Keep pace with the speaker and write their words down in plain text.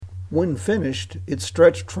When finished, it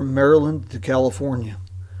stretched from Maryland to California.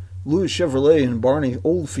 Louis Chevrolet and Barney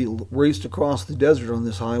Oldfield raced across the desert on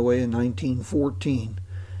this highway in 1914.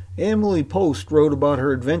 Emily Post wrote about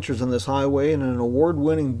her adventures on this highway in an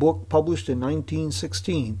award-winning book published in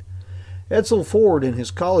 1916. Edsel Ford and his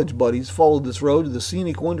college buddies followed this road to the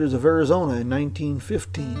scenic wonders of Arizona in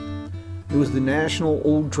 1915. It was the National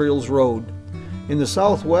Old Trails Road. In the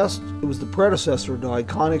Southwest, it was the predecessor to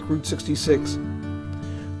iconic Route 66.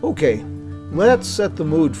 Okay, let's set the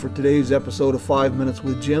mood for today's episode of 5 Minutes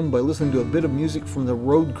with Jim by listening to a bit of music from the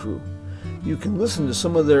Road Crew. You can listen to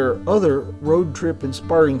some of their other road trip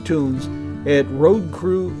inspiring tunes at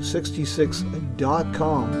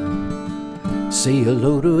roadcrew66.com. Say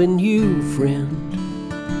hello to a new friend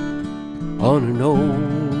on an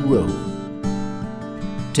old road.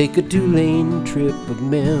 Take a 2-lane trip of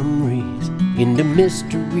memories into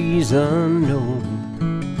mysteries unknown.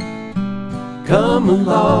 Come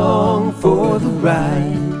along for the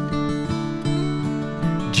ride.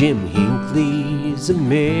 Jim Hinckley's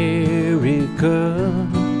America.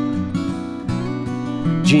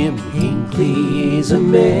 Jim Hinckley's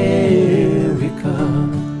America.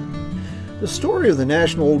 The story of the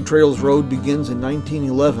National Old Trails Road begins in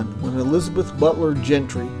 1911 when Elizabeth Butler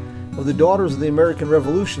Gentry of the Daughters of the American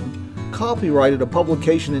Revolution copyrighted a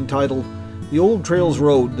publication entitled The Old Trails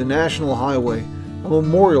Road, the National Highway, a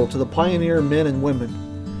memorial to the pioneer men and women.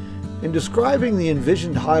 In describing the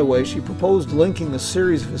envisioned highway, she proposed linking a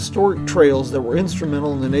series of historic trails that were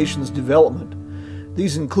instrumental in the nation's development.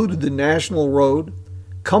 These included the National Road,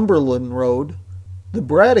 Cumberland Road, the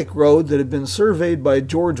Braddock Road that had been surveyed by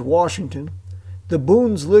George Washington, the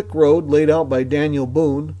Boone's Lick Road laid out by Daniel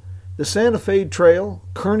Boone, the Santa Fe Trail,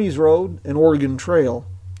 Kearney's Road, and Oregon Trail,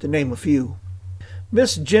 to name a few.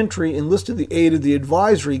 Miss Gentry enlisted the aid of the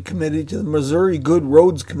advisory committee to the Missouri Good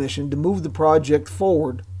Roads Commission to move the project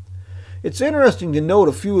forward. It's interesting to note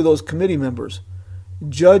a few of those committee members.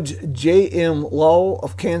 Judge J.M. Lowell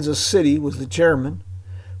of Kansas City was the chairman.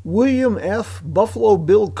 William F. Buffalo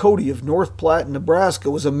Bill Cody of North Platte, Nebraska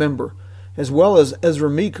was a member, as well as Ezra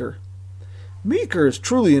Meeker. Meeker is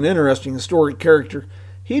truly an interesting historic character.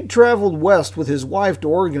 He'd traveled west with his wife to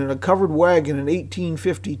Oregon in a covered wagon in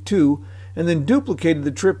 1852 and then duplicated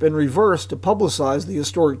the trip in reverse to publicize the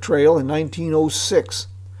historic trail in 1906.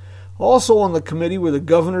 Also on the committee were the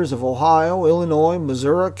governors of Ohio, Illinois,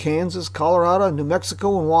 Missouri, Kansas, Colorado, New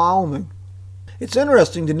Mexico, and Wyoming. It's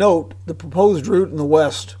interesting to note the proposed route in the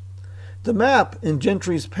west. The map in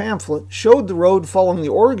Gentry's pamphlet showed the road following the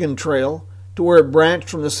Oregon Trail to where it branched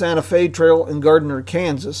from the Santa Fe Trail in Gardner,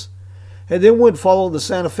 Kansas, and then would follow the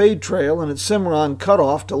Santa Fe Trail and its Cimarron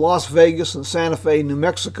cutoff to Las Vegas and Santa Fe, New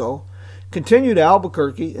Mexico, continue to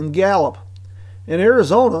Albuquerque and Gallup. In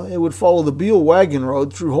Arizona, it would follow the Beale Wagon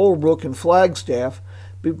Road through Holbrook and Flagstaff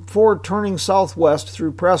before turning southwest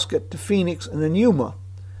through Prescott to Phoenix and then Yuma.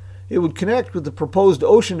 It would connect with the proposed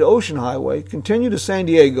ocean-to-ocean highway, continue to San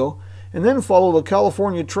Diego, and then follow the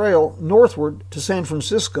California Trail northward to San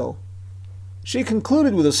Francisco. She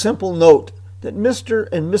concluded with a simple note that Mr.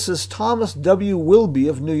 and Mrs. Thomas W. Wilby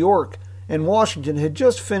of New York and Washington had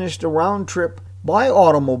just finished a round trip by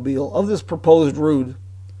automobile of this proposed route,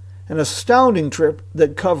 an astounding trip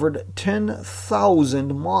that covered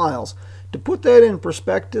 10,000 miles. To put that in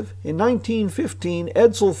perspective, in 1915,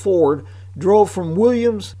 Edsel Ford drove from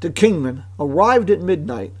Williams to Kingman, arrived at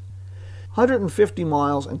midnight, 150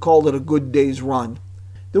 miles, and called it a good day's run.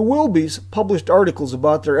 The Wilbys published articles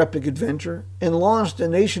about their epic adventure and launched a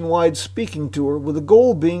nationwide speaking tour with the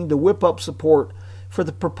goal being to whip up support for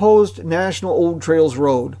the proposed National Old Trails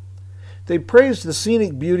Road. They praised the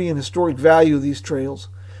scenic beauty and historic value of these trails,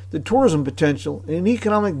 the tourism potential and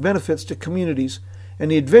economic benefits to communities,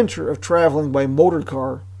 and the adventure of traveling by motor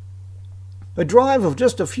car. A drive of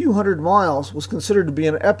just a few hundred miles was considered to be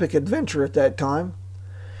an epic adventure at that time.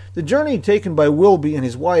 The journey taken by Wilby and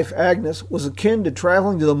his wife Agnes was akin to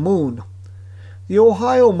traveling to the moon. The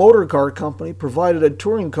Ohio Motor Car Company provided a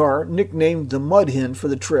touring car nicknamed the Mud Hen for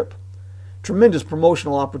the trip. Tremendous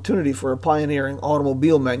promotional opportunity for a pioneering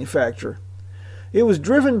automobile manufacturer. It was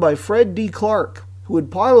driven by Fred D. Clark, who had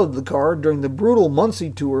piloted the car during the brutal Muncie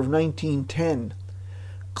tour of 1910.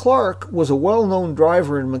 Clark was a well-known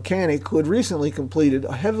driver and mechanic who had recently completed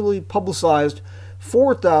a heavily publicized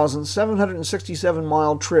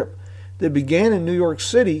 4,767-mile trip that began in New York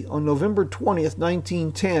City on November 20th,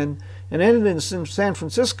 1910, and ended in San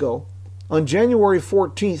Francisco on January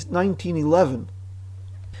 14th, 1911.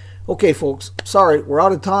 Okay, folks, sorry, we're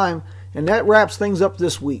out of time, and that wraps things up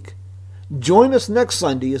this week. Join us next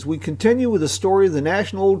Sunday as we continue with the story of the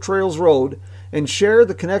National Old Trails Road and share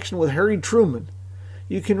the connection with Harry Truman.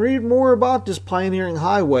 You can read more about this pioneering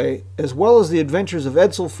highway, as well as the adventures of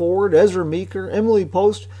Edsel Ford, Ezra Meeker, Emily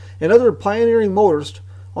Post, and other pioneering motorists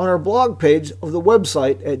on our blog page of the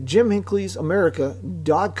website at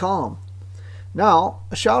jimhinckleysamerica.com. Now,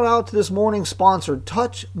 a shout out to this morning's sponsor,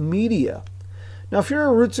 Touch Media. Now, if you're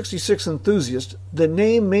a Route 66 enthusiast, the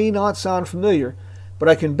name may not sound familiar, but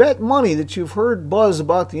I can bet money that you've heard buzz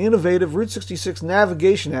about the innovative Route 66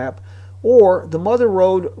 navigation app or the Mother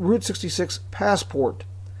Road Route 66 Passport.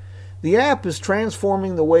 The app is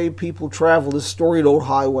transforming the way people travel this storied old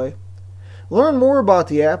highway. Learn more about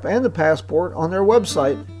the app and the Passport on their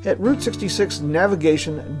website at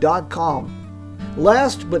route66navigation.com.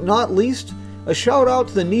 Last but not least, a shout out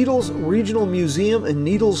to the Needles Regional Museum in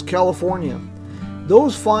Needles, California.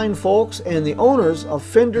 Those fine folks and the owners of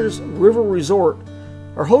Fender's River Resort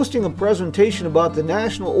are hosting a presentation about the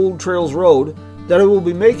National Old Trails Road that I will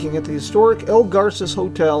be making at the historic El Garces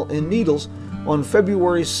Hotel in Needles on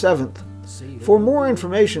February 7th. For more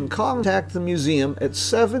information, contact the museum at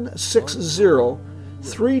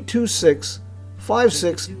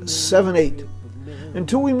 760-326-5678.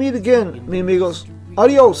 Until we meet again, mi amigos,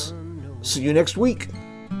 adios. See you next week.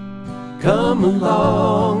 Come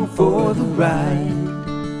along for the ride.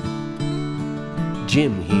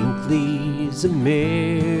 Jim Hinckley's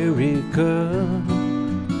America.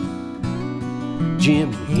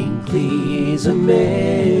 Jim Hinckley's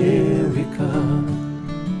America.